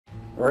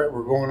Alright,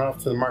 we're going off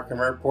to the Markham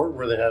Airport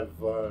where they have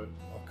all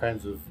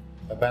kinds of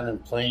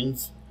abandoned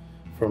planes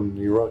from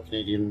the Royal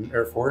Canadian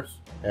Air Force,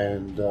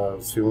 and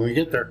see when we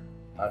get there.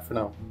 Bye for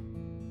now.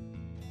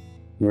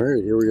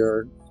 Alright, here we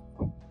are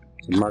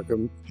at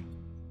Markham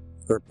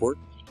Airport.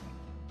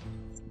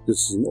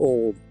 This is an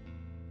old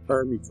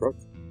army truck.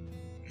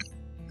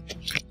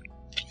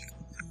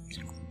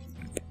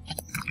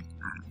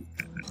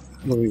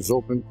 Nothing's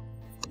open.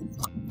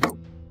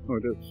 Oh,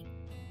 it is.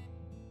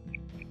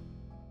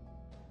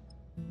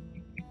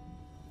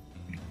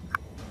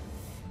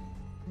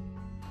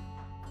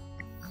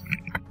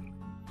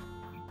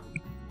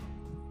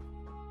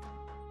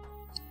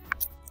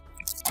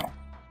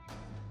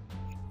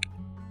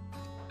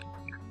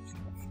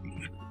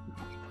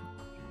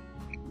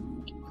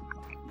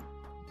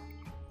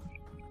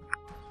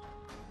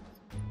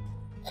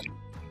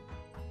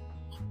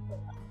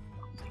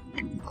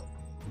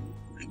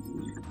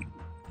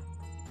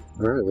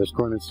 Alright, let's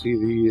go in and see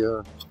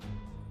the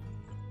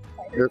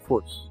Air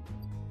Force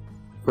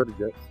fighter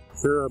jet.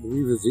 Here, I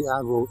believe, is the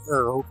Admiral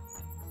Arrow.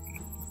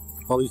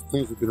 All these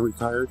planes have been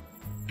retired.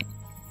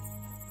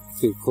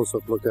 Take a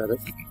close-up look at it.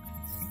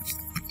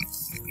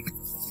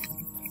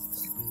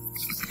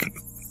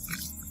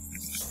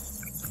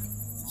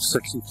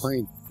 Sexy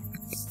plane.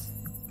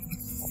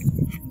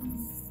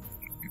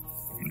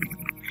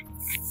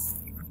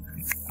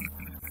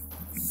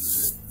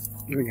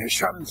 Giving a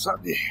shot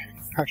inside the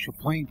actual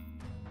plane.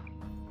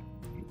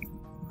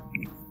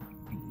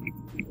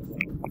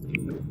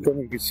 Don't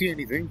know if you can see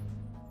anything.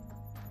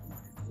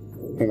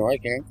 I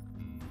can't.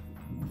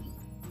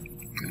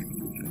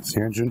 It's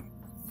the engine.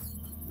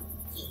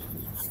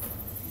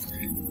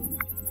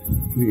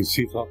 You can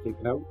see it's all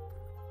taken out.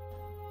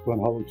 It's on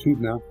hollow tube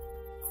now.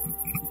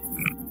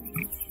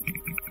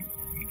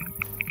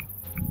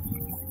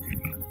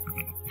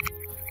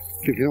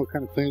 If you know what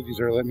kind of planes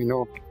these are, let me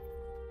know.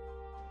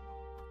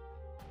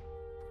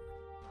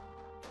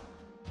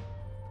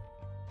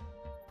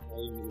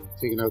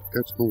 Taken out,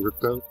 that's been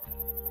ripped out.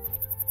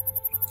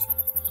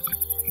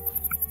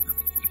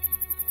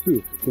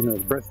 Ooh, getting out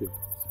of breath here.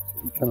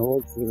 I'm kind of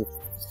old for this.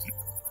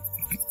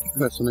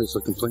 That's a nice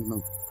looking plane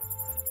though.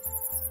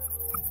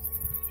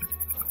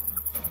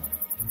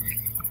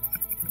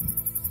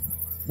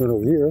 Right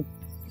over here,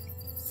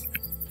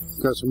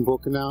 got some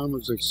broken down,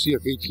 looks like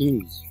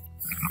CF-18s.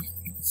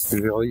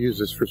 Maybe I'll use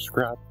this for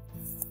scrap.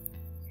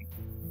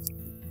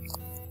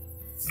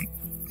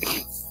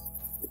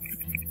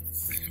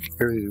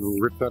 Everything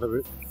ripped out of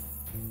it.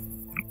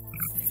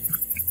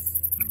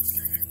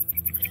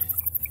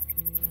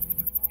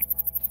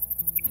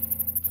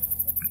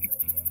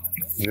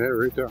 Yeah,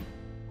 right there.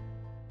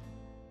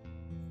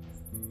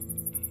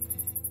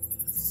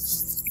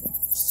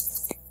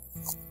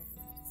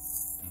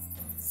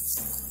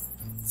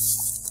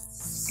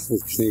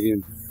 There's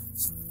Canadian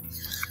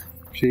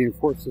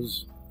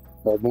Forces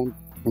album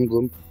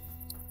emblem.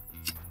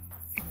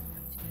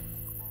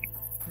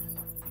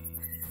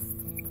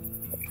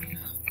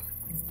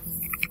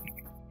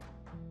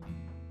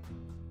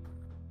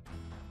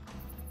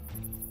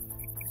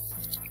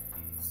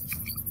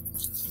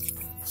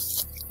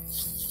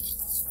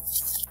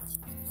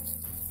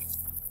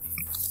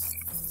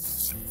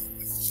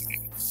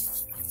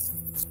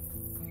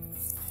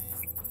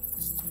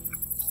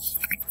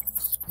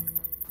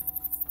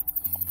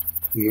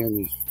 Again,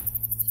 the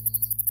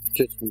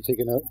jet's been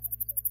taken out.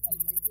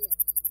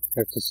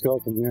 That's the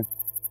skeleton here.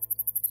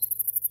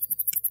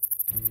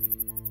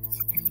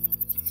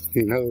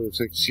 You know, it looks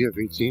like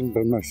CF-18, but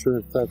I'm not sure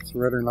if that's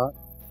red or not.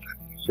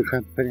 So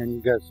kind of depending on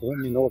you guys, so let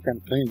me know what kind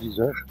of planes these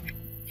are.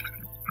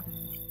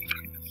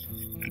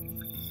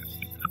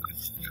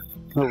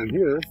 Over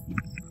here,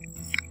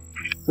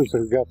 looks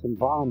like we got some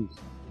bombs.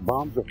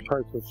 Bombs are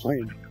parts of the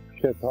plane.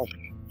 Can't tell.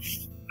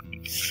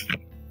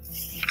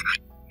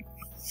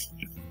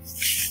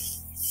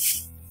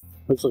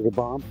 Looks like a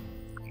bomb.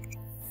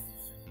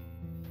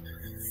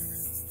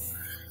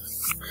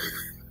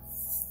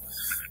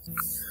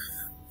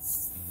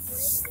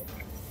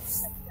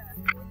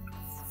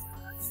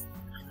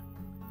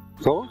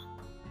 Those?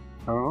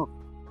 I don't know.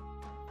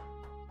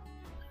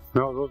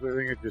 No, those I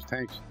think are just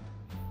tanks.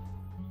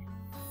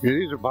 Yeah,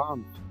 these are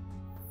bombs.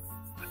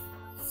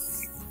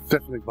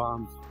 Definitely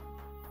bombs.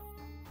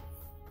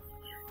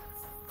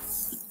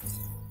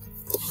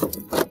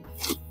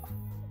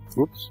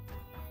 Whoops.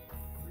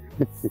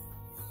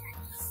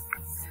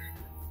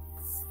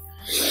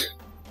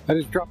 I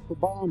just dropped the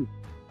bomb.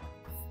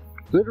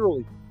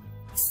 Literally.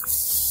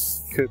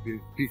 Could be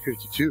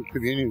B-52,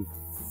 could be anything.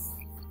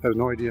 I have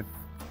no idea.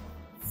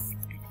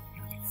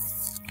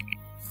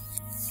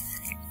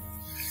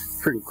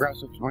 Freaking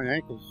grass up to my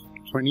ankles,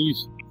 to my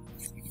knees.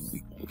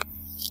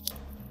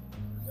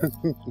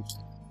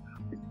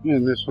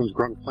 And this one's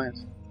grown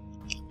plants.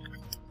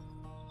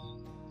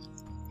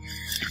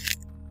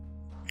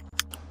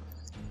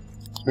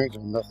 There's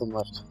nothing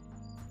left.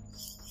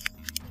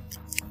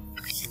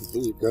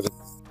 Completely gutted.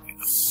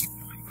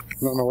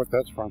 I don't know what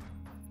that's from.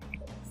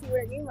 See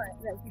where you might,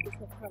 I think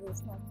it's probably a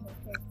small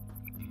thing.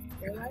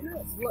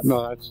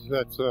 No,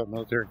 that's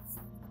military.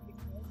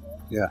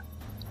 Yeah.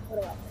 What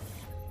about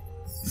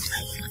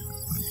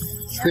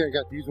Yeah, I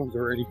got these ones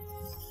already.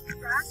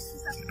 grass?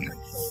 Just have to put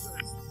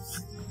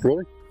shoulders.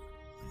 Really?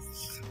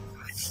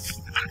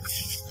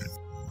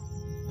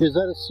 Is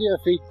that a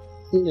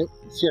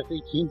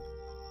CF18?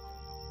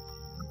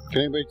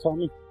 Can anybody tell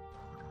me?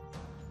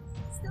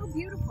 Still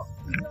beautiful.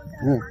 You don't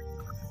have Yeah.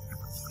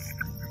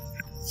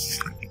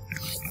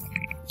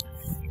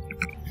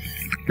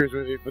 Here's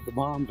where they put the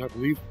bombs, I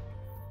believe.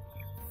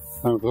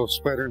 I don't know if there's a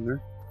spider in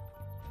there.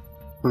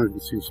 I don't know if you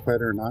can see a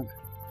spider or not.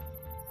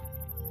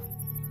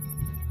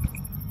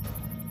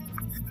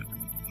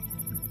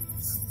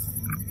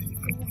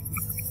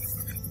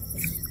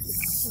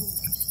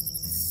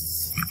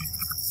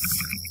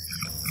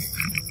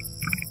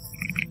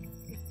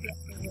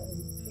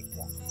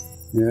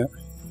 Yeah.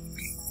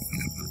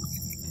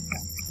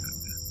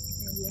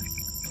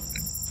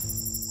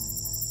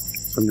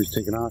 Somebody's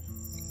taking off.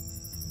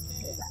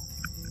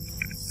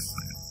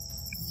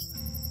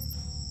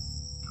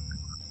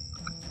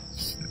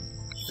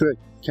 So I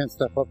can't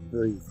step up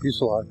the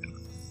fuselage.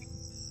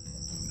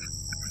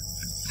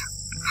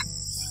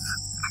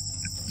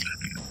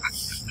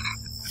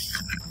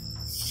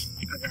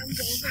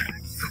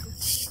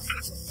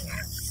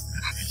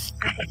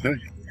 Okay.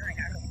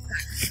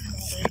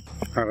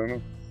 I don't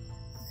know.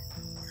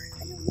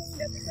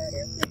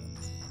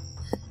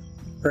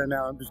 Right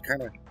now I'm just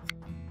kind of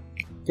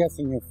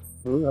guessing if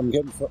I'm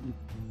getting something.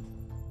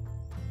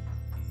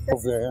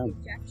 Hopefully I am.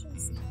 Ejection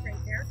seat right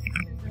there.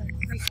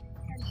 There's a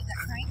that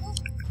triangle.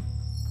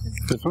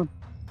 This one?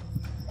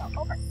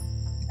 No, over.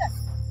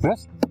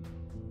 This?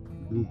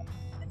 The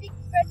big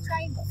red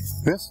triangle.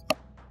 This?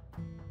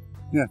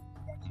 Yeah.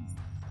 Ejection seat.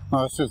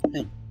 Oh, it says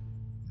pink.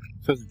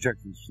 It says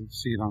ejection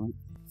seat on it.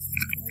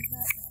 Where's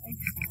that guy?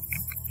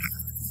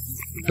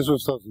 This one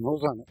says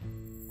nose on it.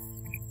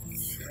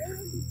 Where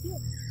would you feel?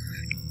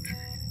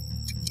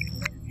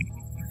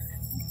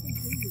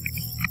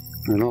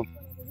 I know.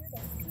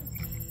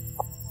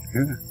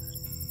 Yeah.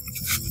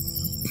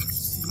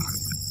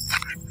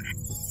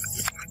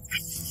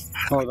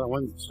 Oh, that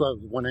one still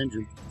has one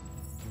engine.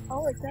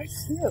 Oh, it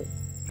does too.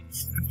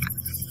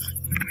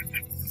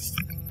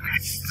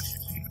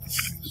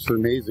 It's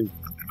amazing.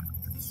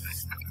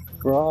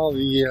 For all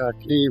the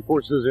Canadian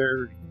Forces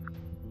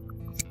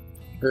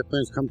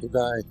airplanes come to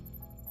die.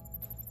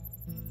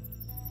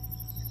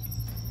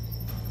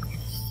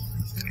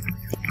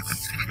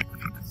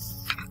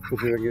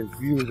 Hopefully I can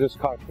view this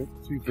cockpit,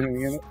 see if there's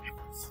anything in it.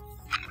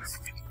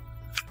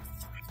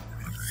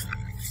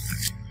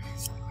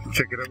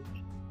 Check it out.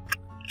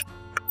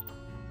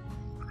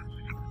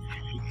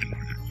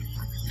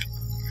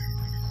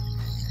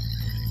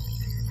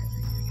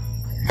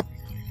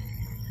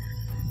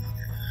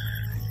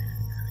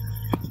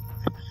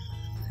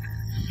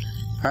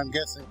 I'm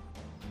guessing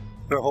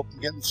they're hoping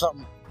getting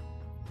something.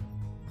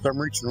 So I'm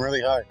reaching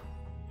really high.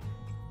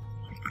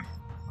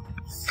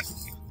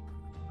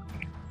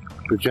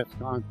 The jet's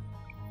gone.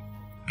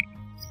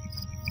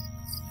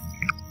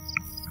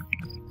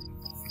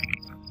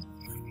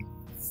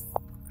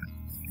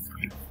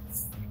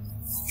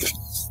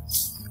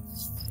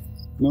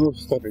 No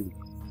stepping.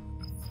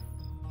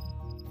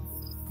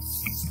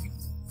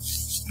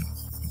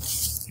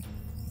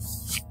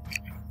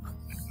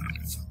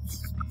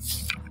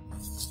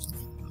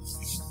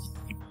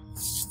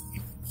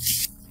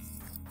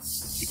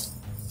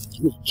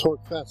 With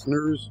torque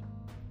fasteners.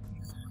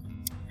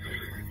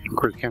 Of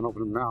course, you can't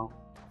open them now.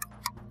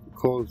 They're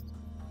closed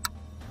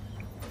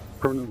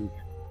permanently.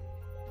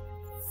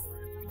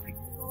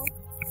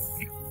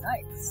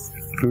 Nice.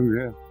 Oh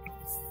yeah.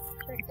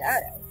 Check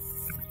that out.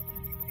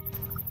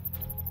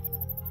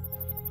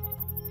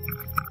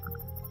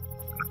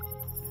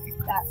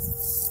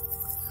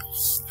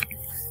 That's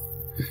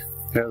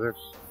Yeah, they're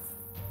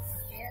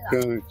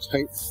going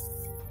tight.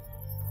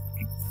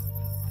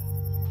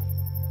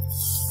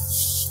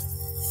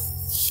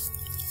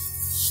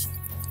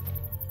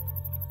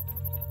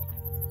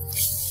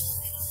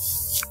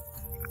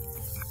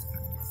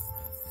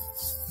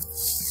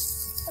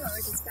 oh,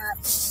 it's got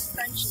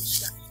French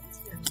instructions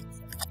here.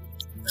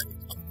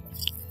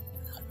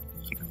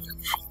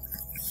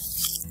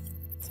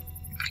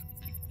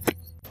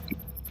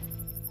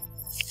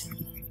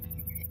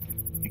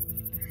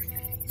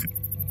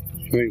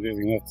 I think they're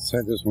going to have to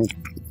set this one.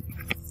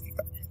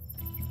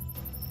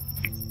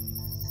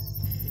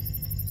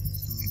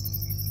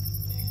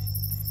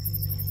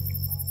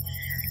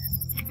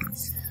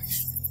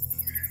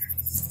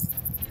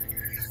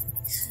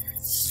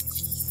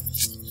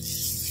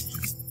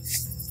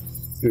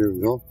 There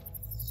we go.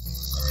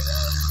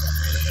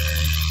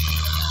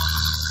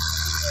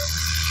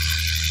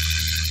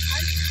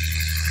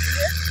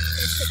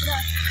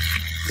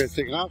 It's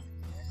taken off.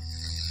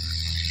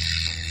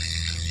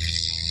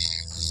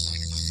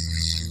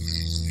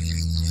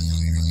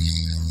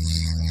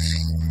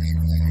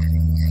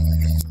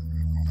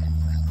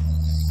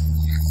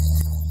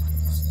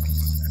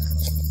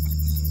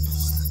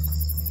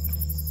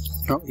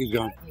 Oh, he's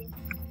gone.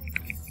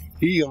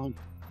 He's gone.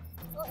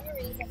 Oh, here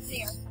he is up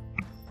there.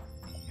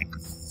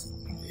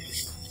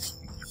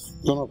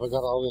 Don't know if I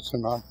got all this or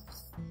not.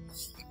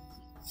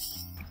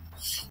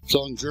 It's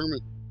all in German.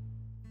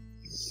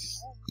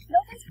 No,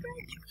 that's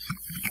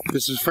French.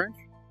 This is French?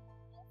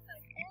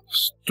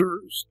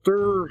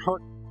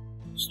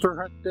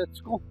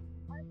 Sturhaktetsko?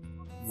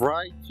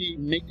 Variety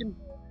making?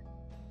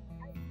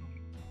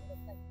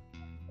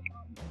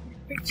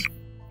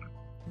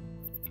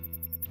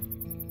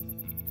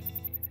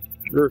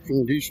 Air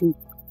condition?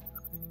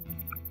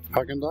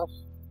 AIDANS?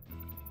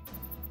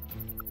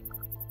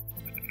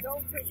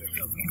 Don't put your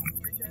coat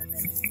for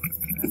German.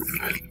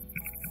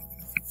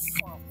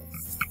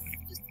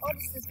 Just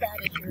almost as bad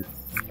as your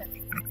French.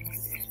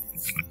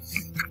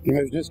 You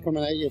guys just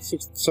coming at you at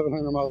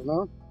 700 miles an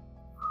hour?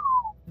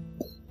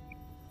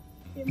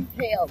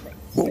 Impale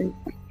me.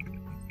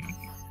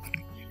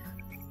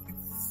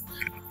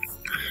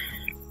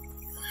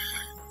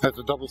 That's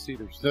a double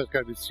seater, so that's got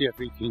to be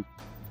CF18.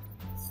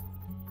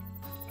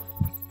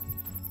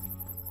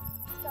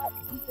 It's got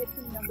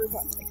conflicting numbers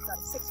on it. It's got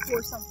a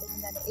 64 something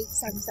and then an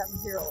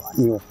 8770 on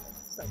it. Yeah.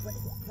 So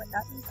what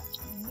that means, I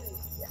have no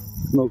idea.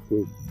 No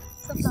clue.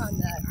 Something on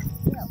that,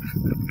 you know,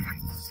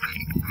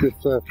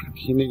 Just a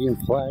Canadian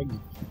flag.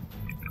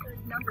 there's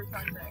numbers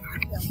on the,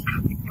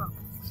 well,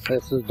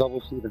 That's a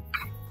double seater.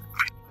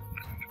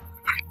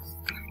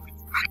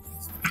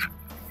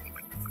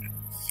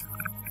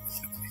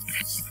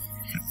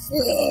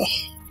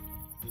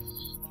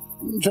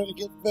 I'm trying to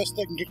get the best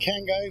I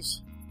can,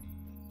 guys.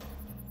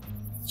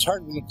 It's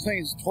hard when the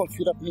plane's 12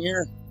 feet up in the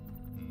air.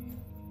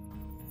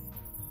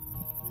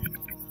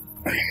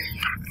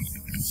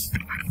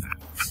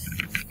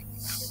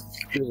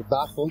 Here's a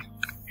baffle.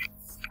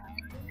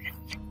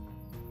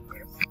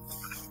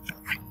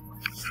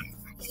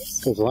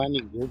 There's a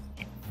landing gear.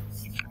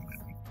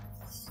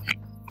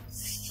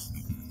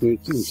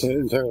 There's an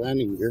entire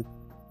landing gear.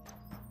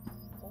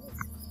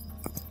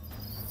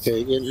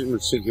 Okay, the engine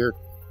would sit here.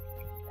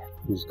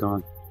 It's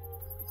gone.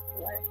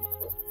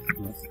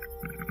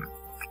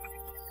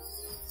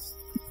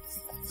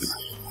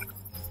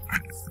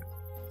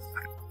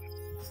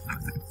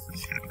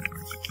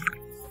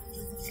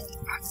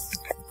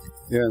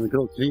 Yeah, and the good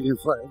old Canadian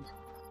flag.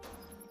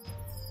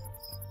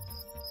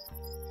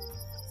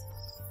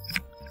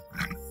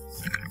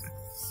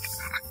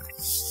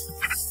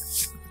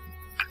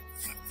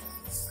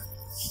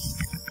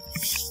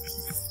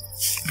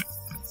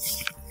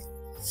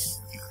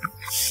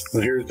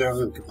 Well, here's down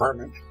in the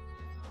compartment.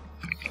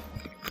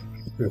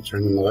 I'm going to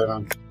turn the light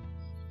on so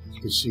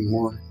you can see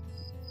more.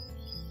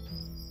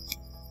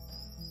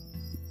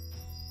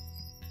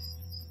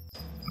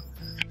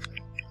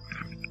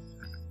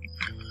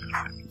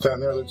 Down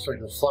there looks like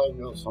a slide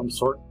wheel of some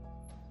sort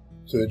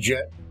to a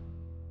jet.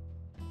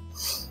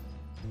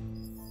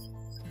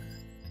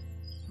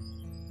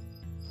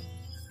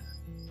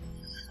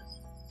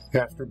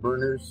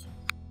 Afterburners.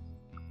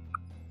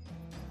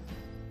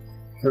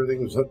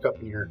 Everything was hooked up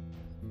in here.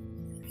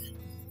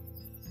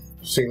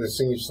 Seeing this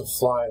thing used to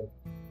fly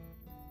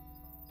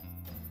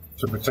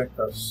to protect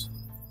us.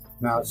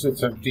 Now it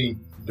sits empty,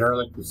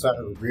 derelict beside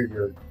of a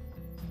graveyard.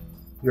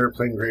 The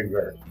airplane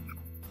graveyard.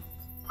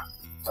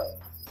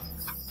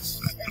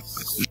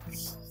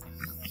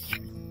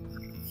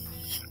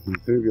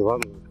 Maybe a lot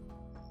of them.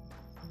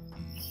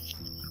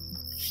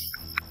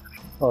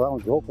 Oh, that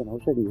one's open. I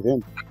wish I could get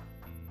in.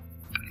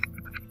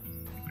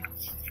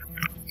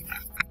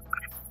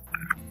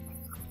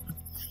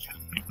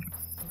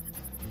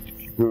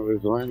 Oh,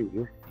 there's a landing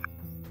gear.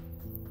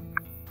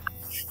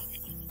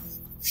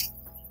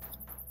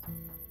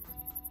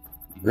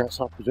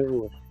 Grasshoppers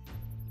everywhere.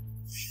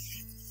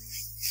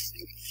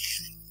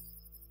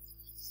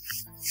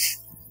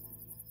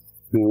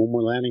 And one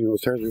more landing and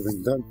those tires have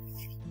been done.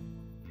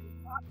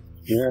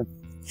 Yeah.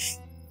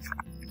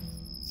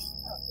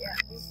 oh yeah.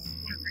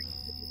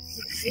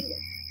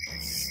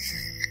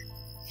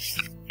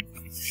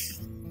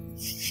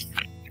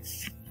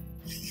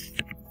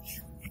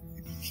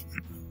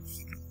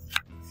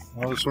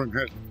 Well, this one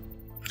has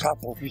top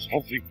opens,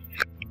 hopefully.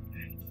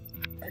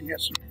 I can get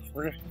some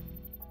for you.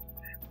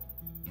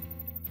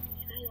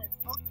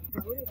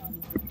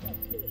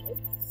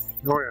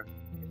 Oh yeah.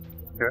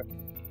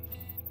 Yeah.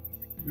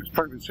 It's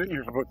probably been sitting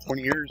here for about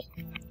 20 years.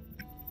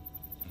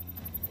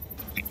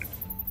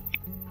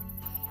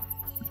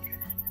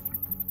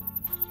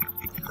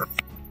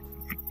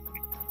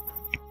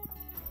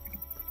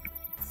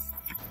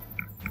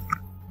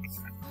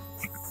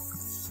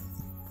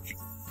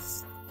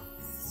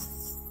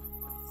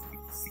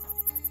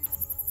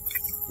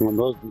 One of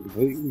those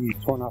completely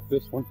torn off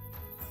this one.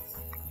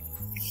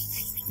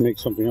 Make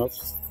something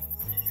else.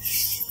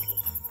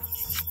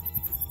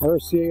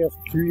 RCAF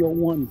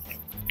 301.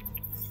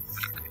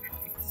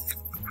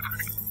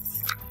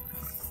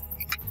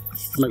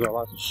 I got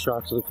lots of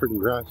shots of the freaking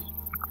grass.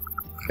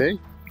 Okay?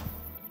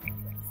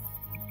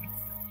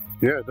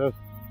 Yeah, it does.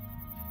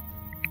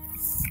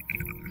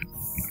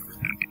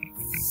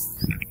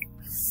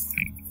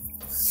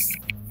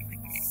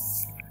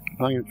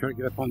 I'm gonna try to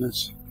get up on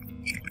this.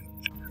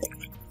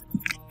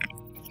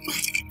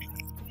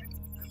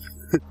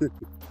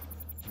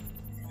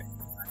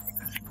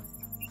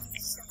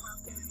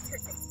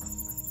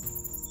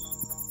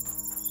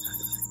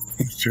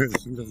 sure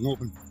this thing doesn't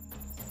open.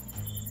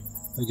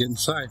 I get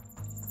inside.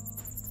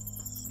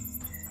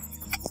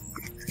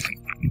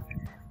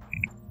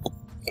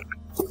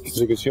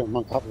 As you can see, I'm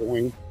on top of the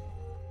wing.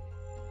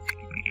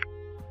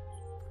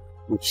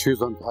 With shoes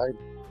untied.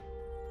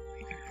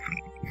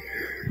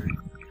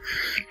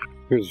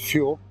 Here's the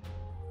fuel.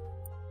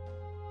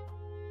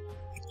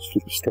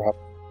 Stupid strap.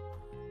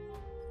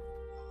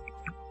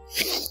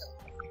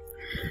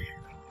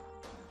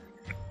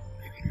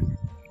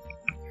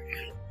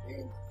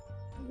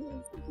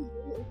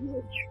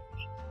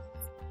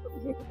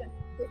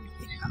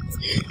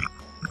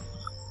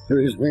 There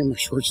is wearing my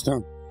shorts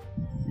down.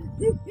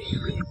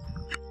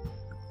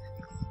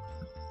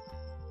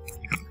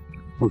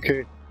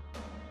 Okay.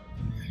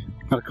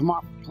 Gotta come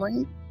off the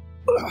plane.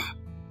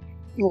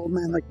 An old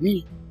man like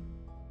me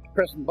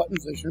pressing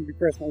buttons I shouldn't be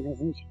pressing. I don't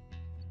think.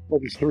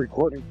 Well, he's still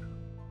recording.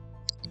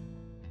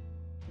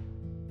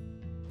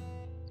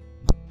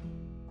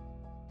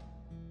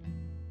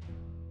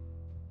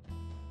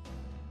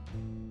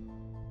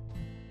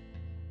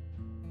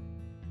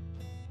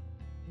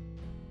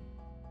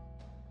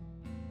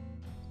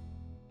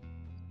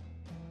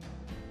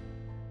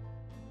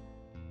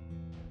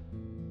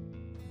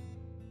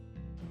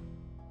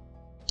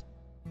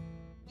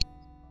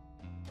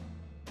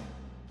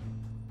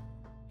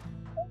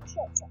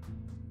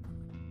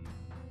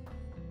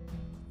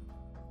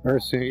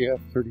 RCAF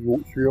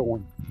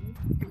 301.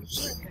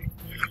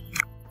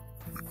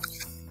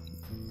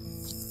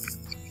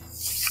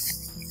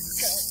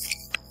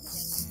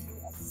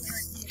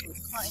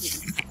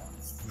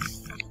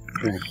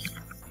 Okay,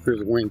 here's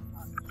the wing.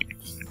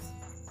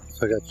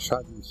 So I got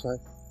shot inside.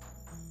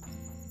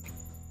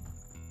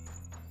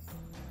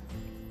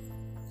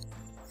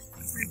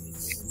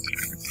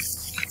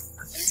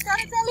 It's got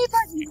a belly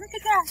button. Look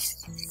at that.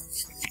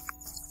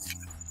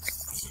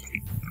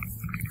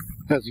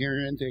 That's the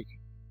air intake.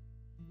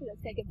 Let's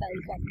take a belly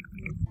button.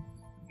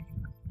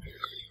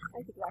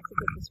 I think that's a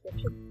good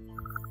description.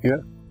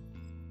 Yeah.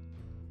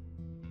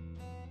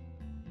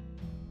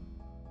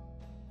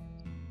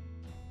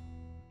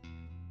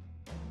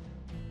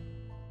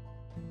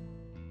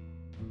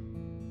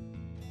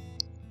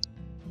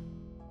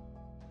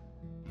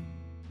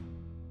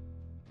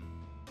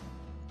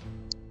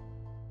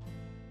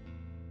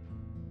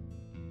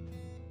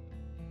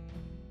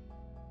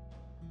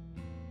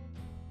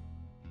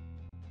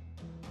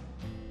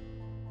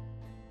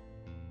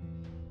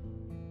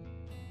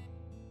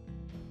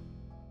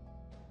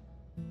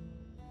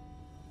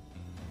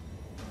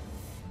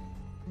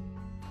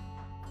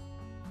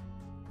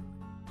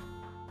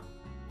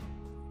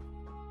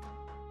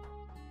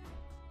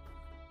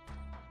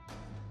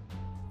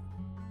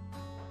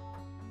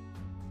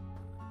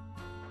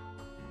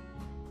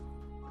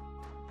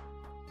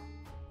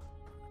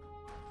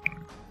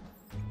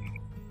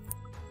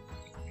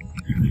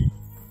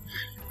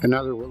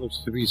 Another what looks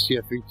to be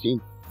CF-18.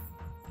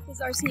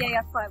 It's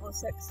RCAF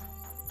 506.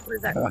 What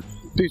is that?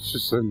 It's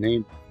just the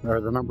name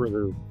or the number of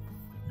the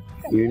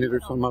unit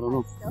or something. I don't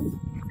know.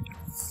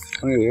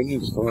 Oh, yeah, the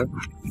engine's still there.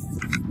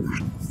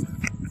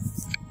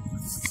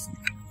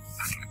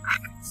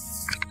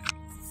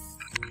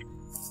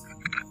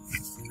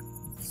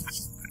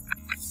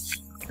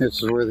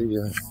 This is where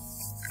the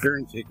air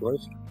intake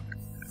was.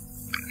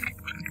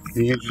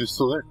 The engine is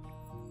still there.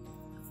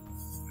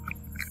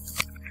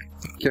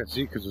 Can't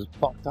see because it's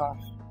popped off.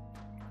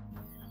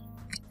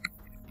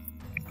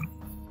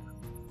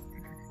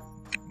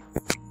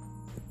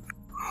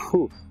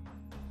 Whew,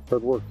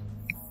 hard work.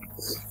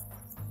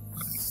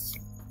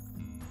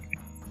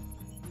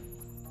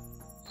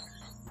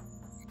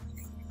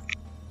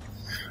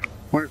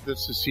 Wonder if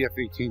this is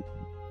CF-18.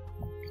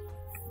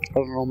 I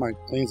don't know my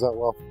planes that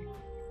well.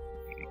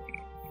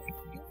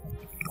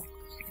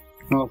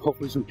 Well,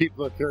 hopefully some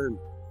people out there in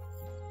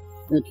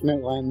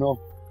internet land know.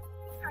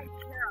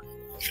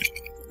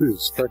 Ooh,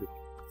 spider.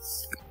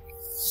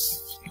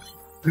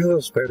 Hello,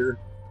 spider.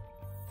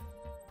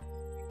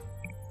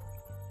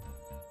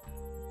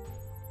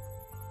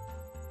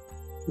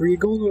 Where you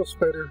go, little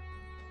spider?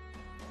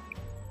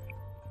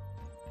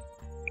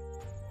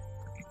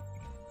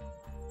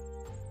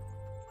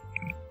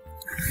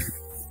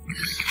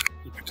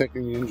 He's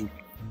protecting the engine.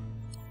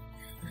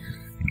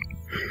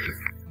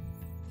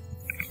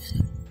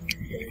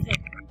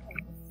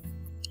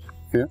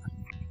 Yeah.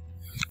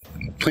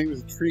 Plane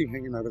with a tree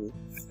hanging out of it.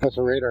 That's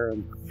a radar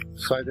on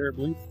the side there, I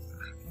believe.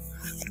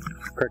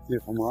 Correct me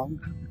if I'm wrong.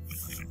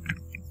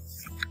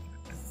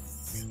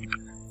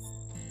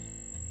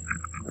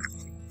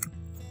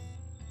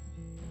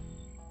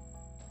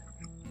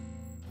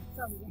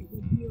 Probably got a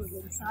good view of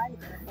the inside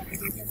of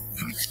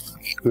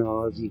it.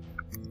 No, it'd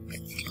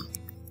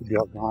be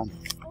all gone.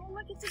 Oh,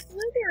 look, it's a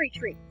blueberry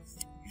tree.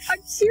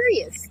 I'm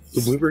serious.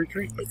 The blueberry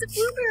tree? It's a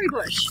blueberry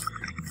bush.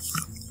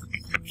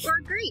 Or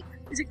a grape.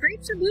 Is it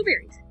grapes or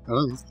blueberries? I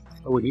don't know.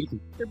 I wouldn't eat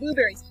them. They're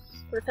blueberries.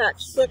 They're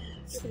attached. Look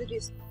at the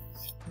juice.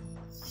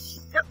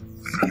 Yep.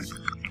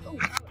 Oh,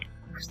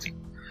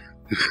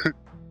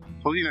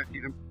 Told you not to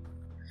eat them.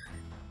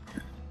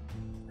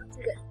 not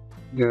too good.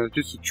 Yeah,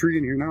 just a tree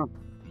in here now.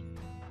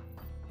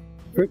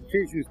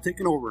 Vegetation is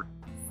taking over.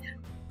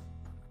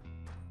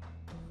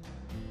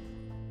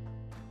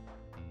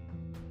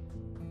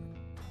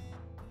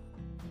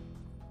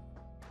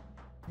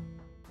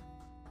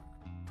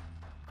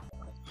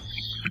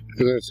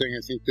 As I was saying,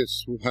 I think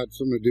this had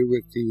something to do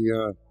with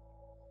the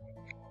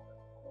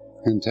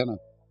antenna.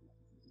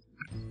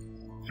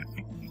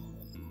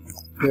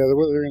 Yeah, the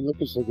weather ain't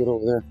looking so good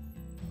over there.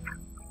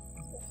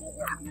 It's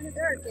kind of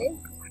dark, eh?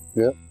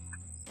 Yep.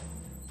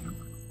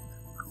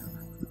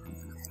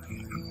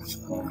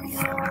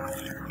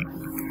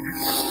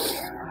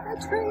 The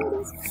train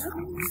is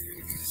coming.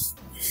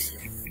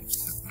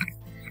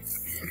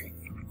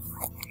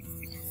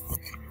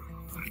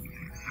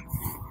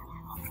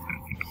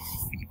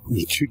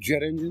 Two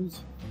jet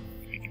engines,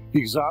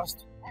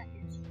 exhaust.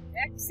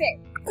 Exit.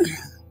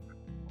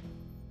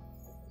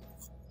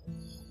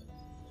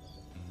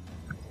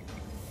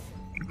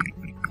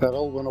 That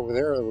old one over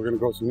there that we're going to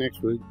go to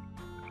next week.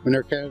 When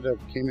Air Canada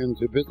came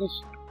into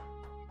business,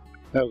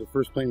 that was the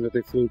first plane that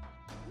they flew.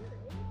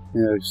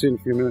 Yeah, you'll see in a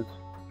few minutes.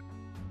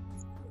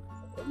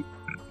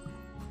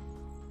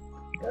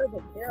 They're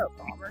the barrel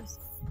bombers.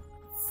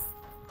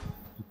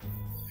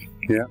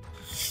 Yeah.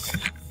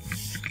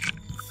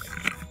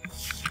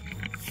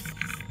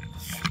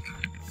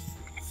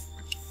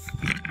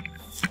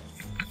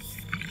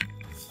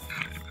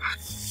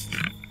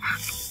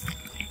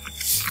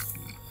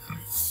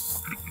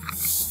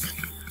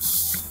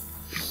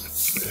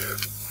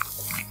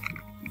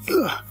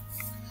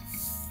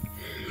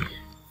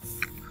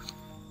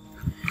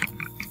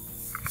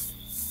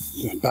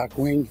 The back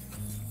wing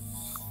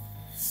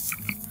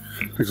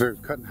looks like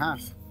it's cut in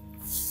half.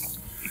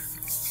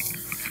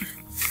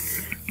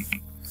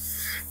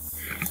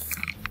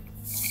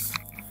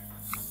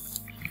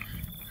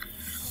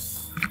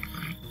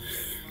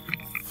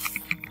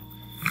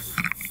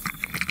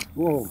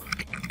 Whoa,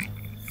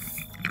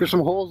 there's some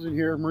holes in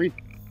here, Marie.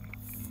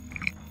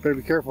 Better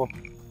be careful.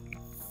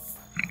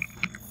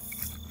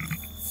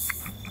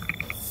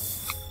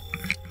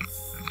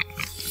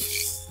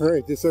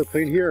 Alright, this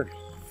airplane here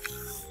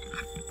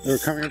that we're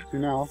coming up to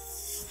now.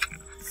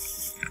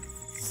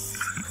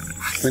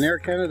 When Air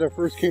Canada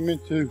first came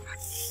into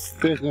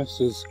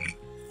business as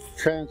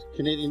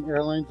Canadian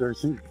Airlines, or I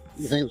think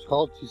it was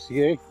called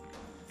TCA,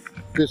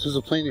 this was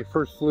a plane they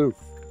first flew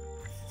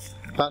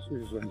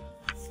passengers in.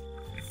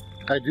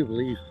 I do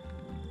believe.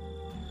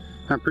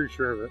 I'm pretty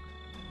sure of it.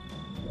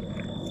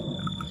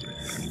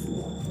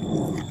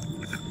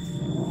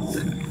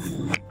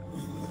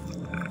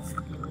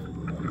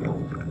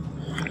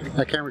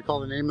 I can't recall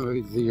the name of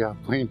the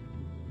plane.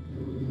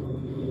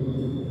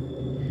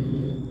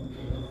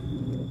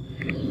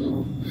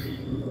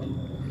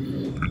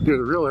 Here's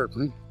a real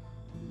airplane.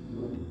 I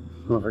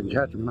don't know if I can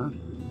catch him or not.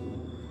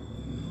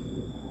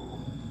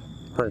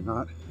 Probably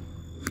not.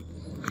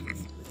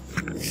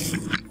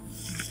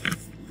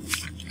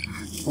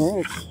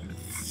 Alright.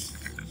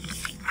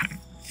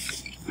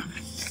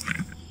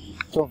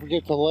 Don't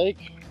forget to like,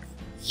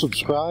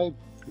 subscribe,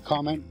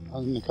 comment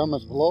in the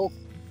comments below.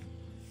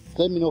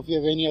 Let me know if you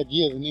have any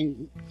idea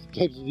the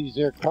types of these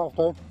aircraft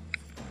are,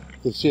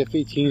 the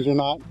CF-18s or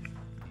not,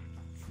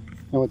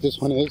 and what this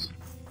one is.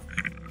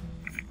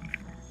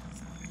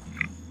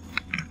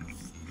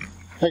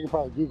 I can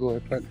probably Google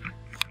it, but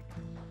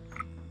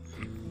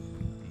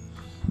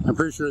I'm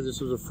pretty sure this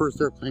was the first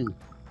airplane.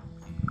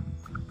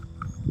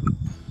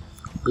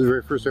 This was the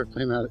very first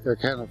airplane that Air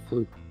Canada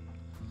flew.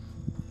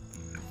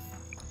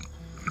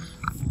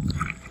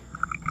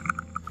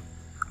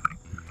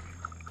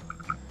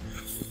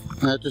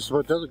 And that just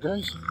about does it,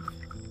 guys.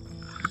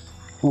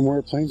 No more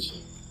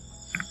airplanes.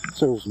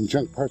 So there's some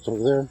junk parts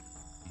over there.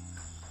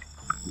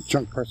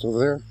 Junk parts over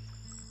there.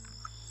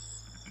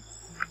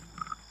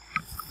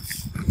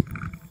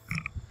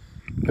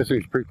 I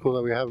think it's pretty cool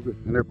that we have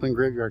an airplane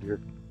graveyard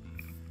here.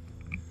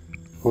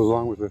 Goes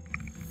along with the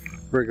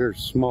regular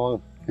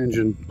small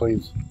engine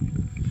planes.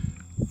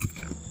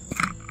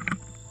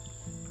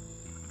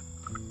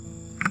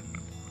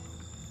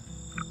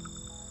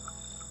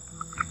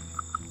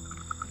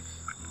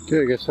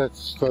 Okay, I guess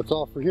that's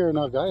all for here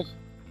now, guys.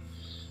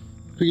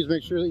 Please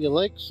make sure that you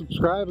like,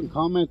 subscribe, and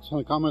comment in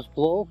the comments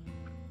below.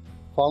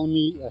 Follow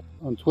me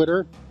on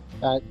Twitter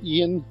at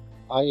Ian,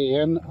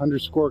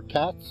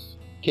 IAN_cats,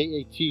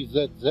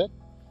 KATZZ.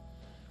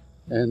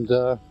 And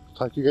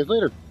talk to you guys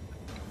later.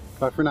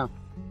 Bye for now.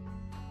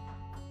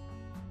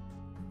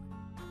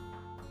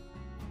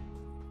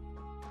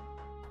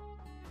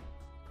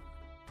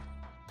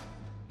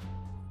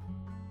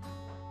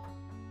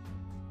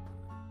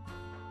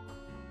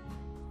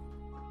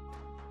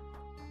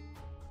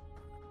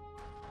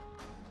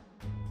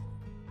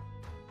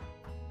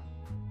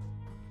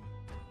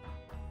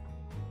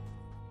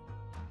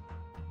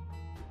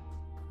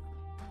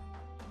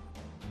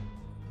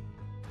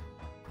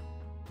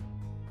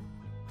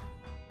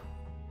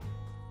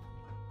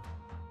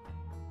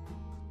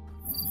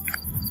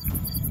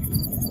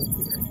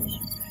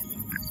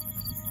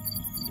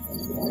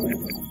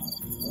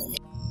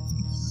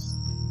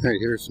 Alright,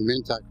 here's some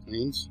intact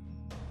planes.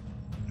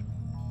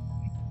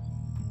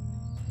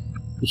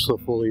 They're still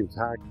fully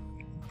intact,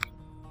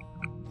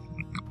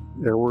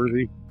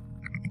 airworthy.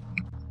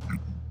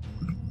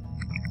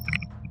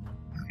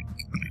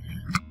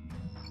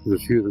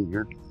 There's a few of them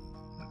here.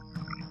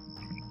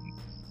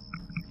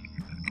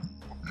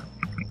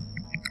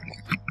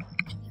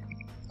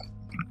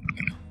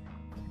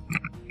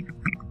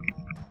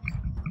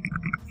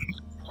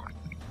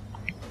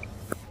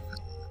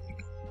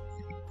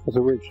 That's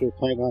a weird shaped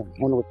plane. I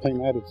wonder what plane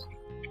that is.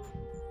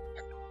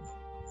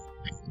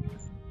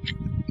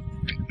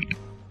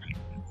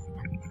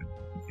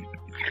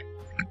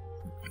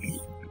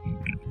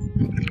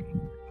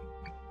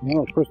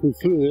 Well, the person who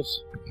flew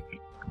this,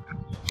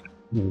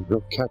 there we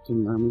go,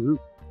 Captain Army.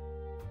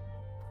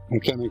 I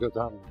can't make out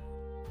that one.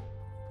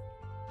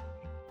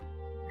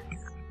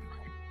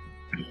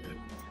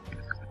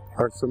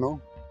 Arsenal.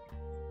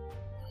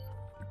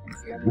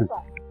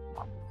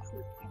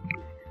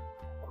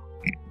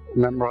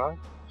 Memra.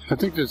 I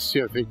think this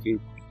is CF-18.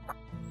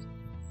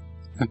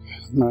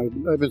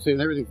 I've been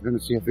saying everything's been a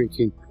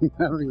CF-18.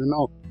 I don't even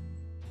know.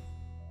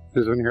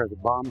 There's one here, the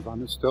bombs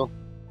on it still.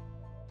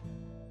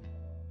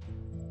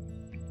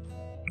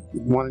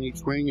 One in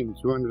each wing and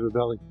two under the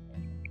belly.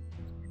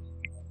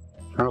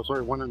 Oh,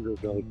 sorry, one under the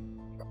belly.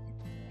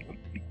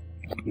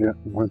 Yeah,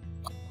 one.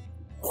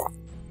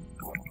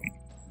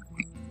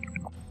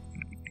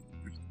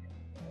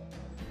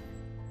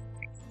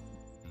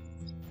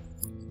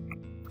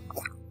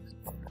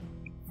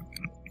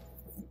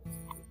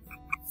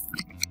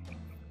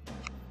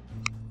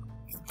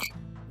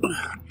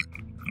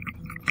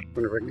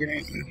 Wonder if I can get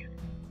anything.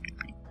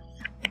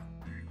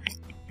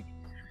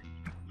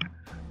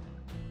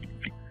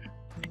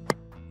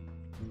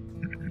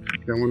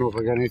 I don't know if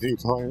I got anything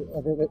until I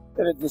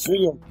edit this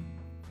video.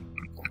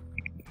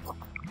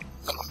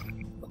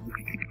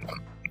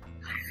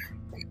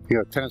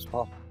 Yeah, tennis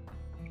ball.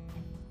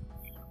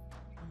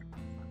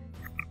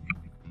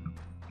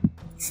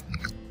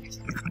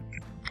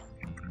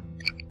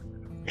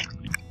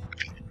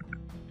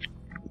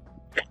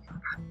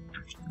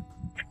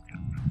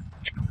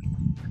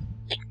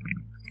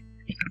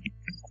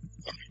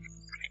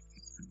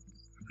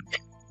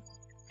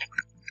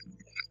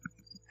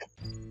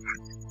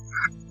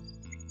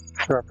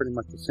 They're pretty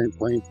much the same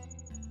plane.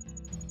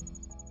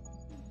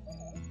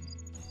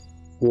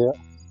 Yeah.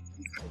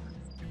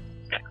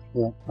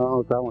 Yeah, I don't know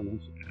what that one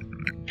is.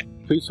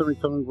 Please somebody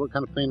tell me what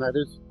kind of plane that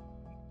is.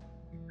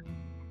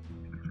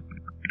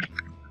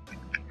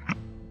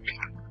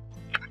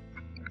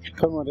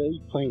 Tell me what the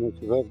plane is,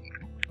 because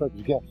I'd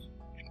just guess.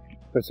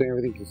 By saying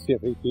everything's a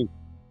CF-18.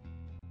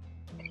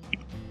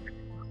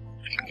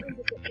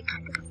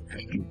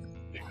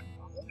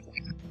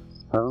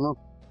 I don't know.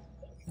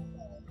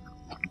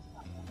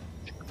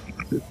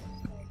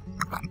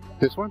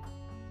 This one?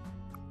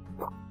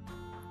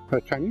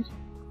 Chinese?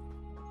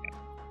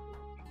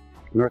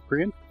 North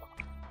Korean?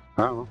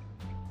 I don't know.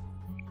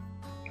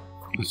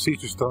 The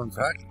seats are still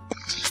intact.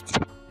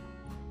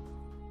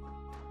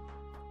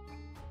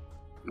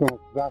 Don't know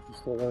if the battery's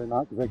still there or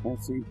not because I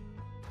can't see.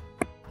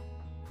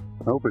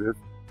 I hope it is.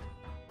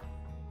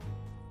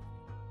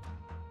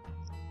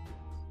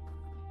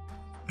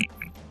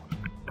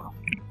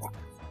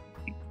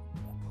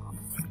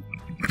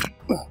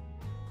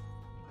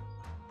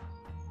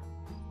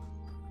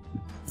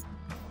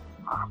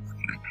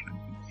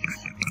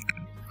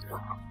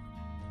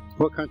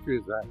 What country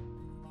is that?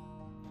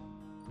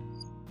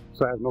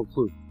 So I have no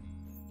clue.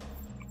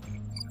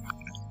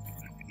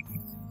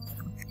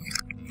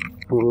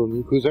 Well,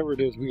 whoever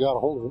it is, we got a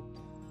hold of it.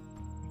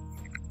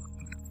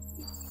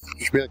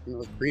 You should be like the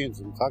North Koreans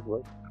and talk about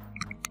it.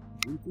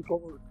 We took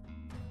over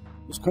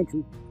this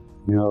country.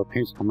 You know, the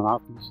paint's coming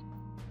off these.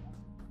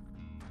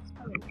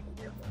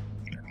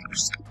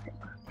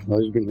 Well,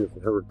 he's been here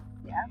forever.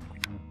 Yeah.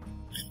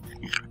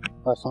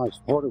 Last time I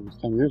supported was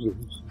 10 years ago.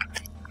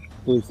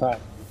 Really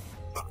fast.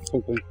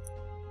 Something.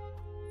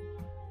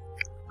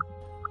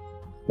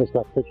 Just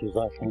got pictures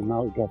last time,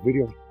 now we got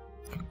video.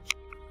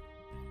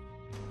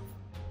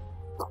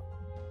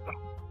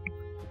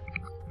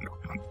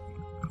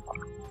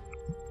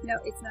 No,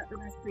 it's not the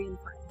North Korean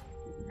flag.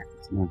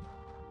 No.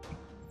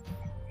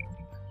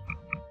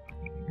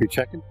 You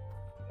checking?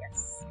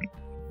 Yes.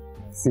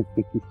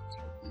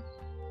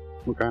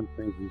 What kind of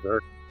things these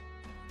are?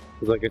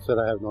 Because like I said,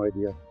 I have no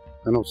idea.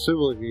 I know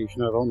civil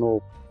aviation, I don't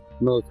know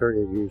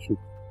military aviation.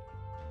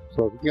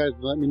 So if you guys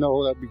let me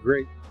know, that'd be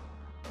great.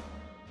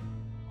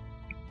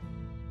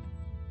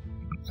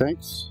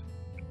 Thanks,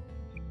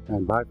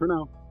 and bye for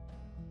now.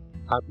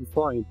 Happy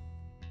flying.